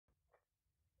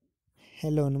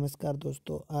Hello नमस्कार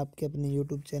दोस्तों, आपके अपने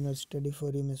YouTube channel study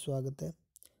for you में स्वागत है।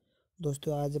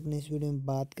 दोस्तों आज अपने इस वीडियो में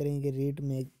बात करेंगे रीट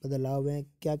में एक बदलाव है,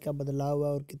 क्या क्या बदलाव हुआ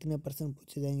और कितने परसेंट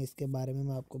पूछे जाएंगे इसके बारे में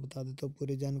मैं आपको बता देता हूँ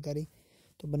पूरी जानकारी।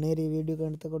 तो बने रही वीडियो के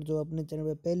अंत तक, और जो अपने चैनल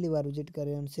पर पहली बार विजिट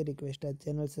करें उनसे रिक्वेस्ट है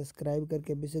चैनल सब्सक्राइब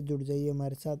करके भी से जुड़ जाइए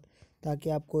हमारे साथ, ताकि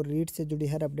आपको रीट से जुड़ी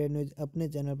हर अपडेट न्यूज अपने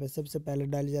चैनल पर सबसे पहले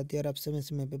डाली जाती है और आप समय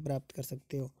समय पर प्राप्त कर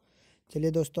सकते हो।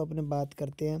 चलिए दोस्तों अपने बात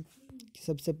करते हैं कि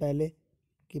सबसे पहले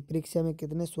कि परीक्षा में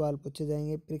कितने सवाल पूछे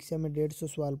जाएंगे। परीक्षा में 150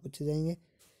 सवाल पूछे जाएंगे।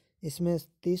 इसमें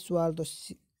 30 सवाल तो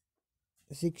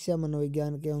शिक्षा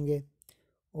मनोविज्ञान के होंगे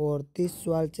और 30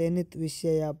 सवाल चयनित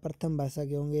विषय या प्रथम भाषा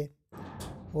के होंगे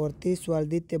और 30 सवाल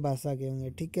द्वितीय भाषा के होंगे,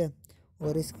 ठीक है।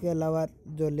 और इसके अलावा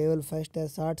जो लेवल फर्स्ट है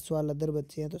 60 सवाल अदर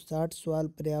बच्चे हैं, तो 60 सवाल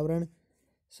पर्यावरण,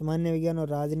 सामान्य विज्ञान और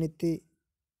राजनीति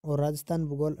और राजस्थान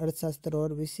भूगोल, अर्थशास्त्र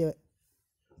और विषय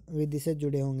विधि से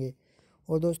जुड़े होंगे।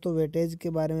 और दोस्तों वेटेज के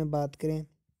बारे में बात करें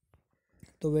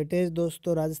तो वेटेज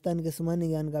दोस्तों राजस्थान के सामान्य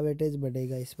ज्ञान का वेटेज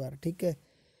बढ़ेगा इस बार, ठीक है।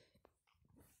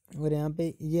 और यहाँ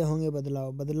पे ये होंगे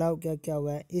बदलाव क्या क्या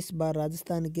हुआ है। इस बार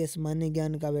राजस्थान के सामान्य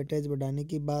ज्ञान का वेटेज बढ़ाने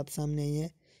की बात सामने आई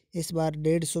है। इस बार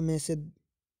 150 में से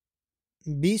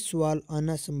 20 सवाल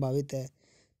आना संभावित है।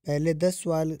 पहले 10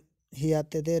 सवाल ही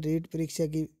आते थे। रीट परीक्षा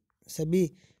की सभी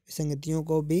विसंगतियों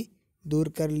को भी दूर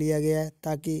कर लिया गया है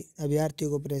ताकि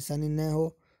अभ्यर्थियों को परेशानी न हो,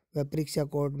 वह परीक्षा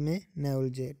कोड में न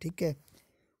उलझे, ठीक है।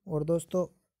 और दोस्तों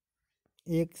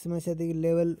एक समस्या थी कि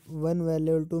लेवल 1 व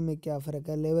लेवल 2 में क्या फ़र्क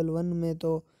है। लेवल 1 में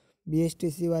तो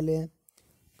BSTC वाले हैं,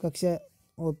 कक्षा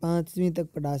और 5वीं तक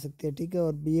पढ़ा सकते हैं, ठीक है।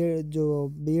 और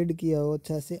बीएड किया हो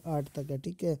 6 से 8 तक है,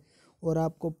 ठीक है। और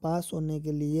आपको पास होने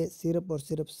के लिए सिर्फ और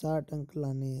सिर्फ 60 अंक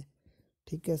लाने हैं,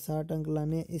 ठीक है, 60 अंक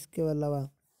लाने हैं। इसके अलावा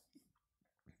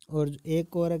और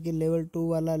एक और है कि लेवल 2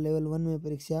 वाला लेवल 1 में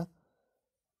परीक्षा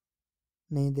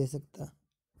नहीं दे सकता,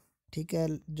 ठीक है।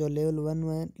 जो लेवल 1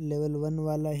 है लेवल 1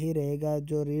 वाला ही रहेगा,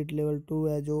 जो रीट लेवल 2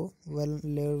 है जो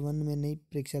लेवल 1 में नहीं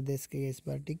परीक्षा दे सकेगा इस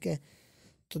बार, ठीक है।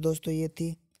 तो दोस्तों ये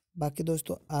थी। बाकी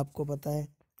दोस्तों आपको पता है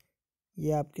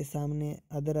ये आपके सामने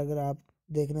अगर आप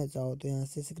देखना चाहो तो यहाँ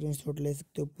से स्क्रीनशॉट ले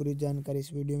सकते हो। पूरी जानकारी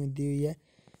इस वीडियो में दी हुई है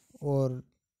और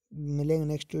मिलेंगे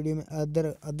नेक्स्ट वीडियो में।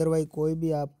 अदरवाइज कोई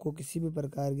भी आपको किसी भी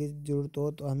प्रकार की ज़रूरत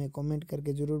हो तो हमें कमेंट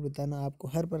करके ज़रूर बताना, आपको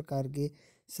हर प्रकार की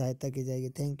सहायता की जाएगी।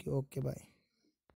 Thank you, okay bye.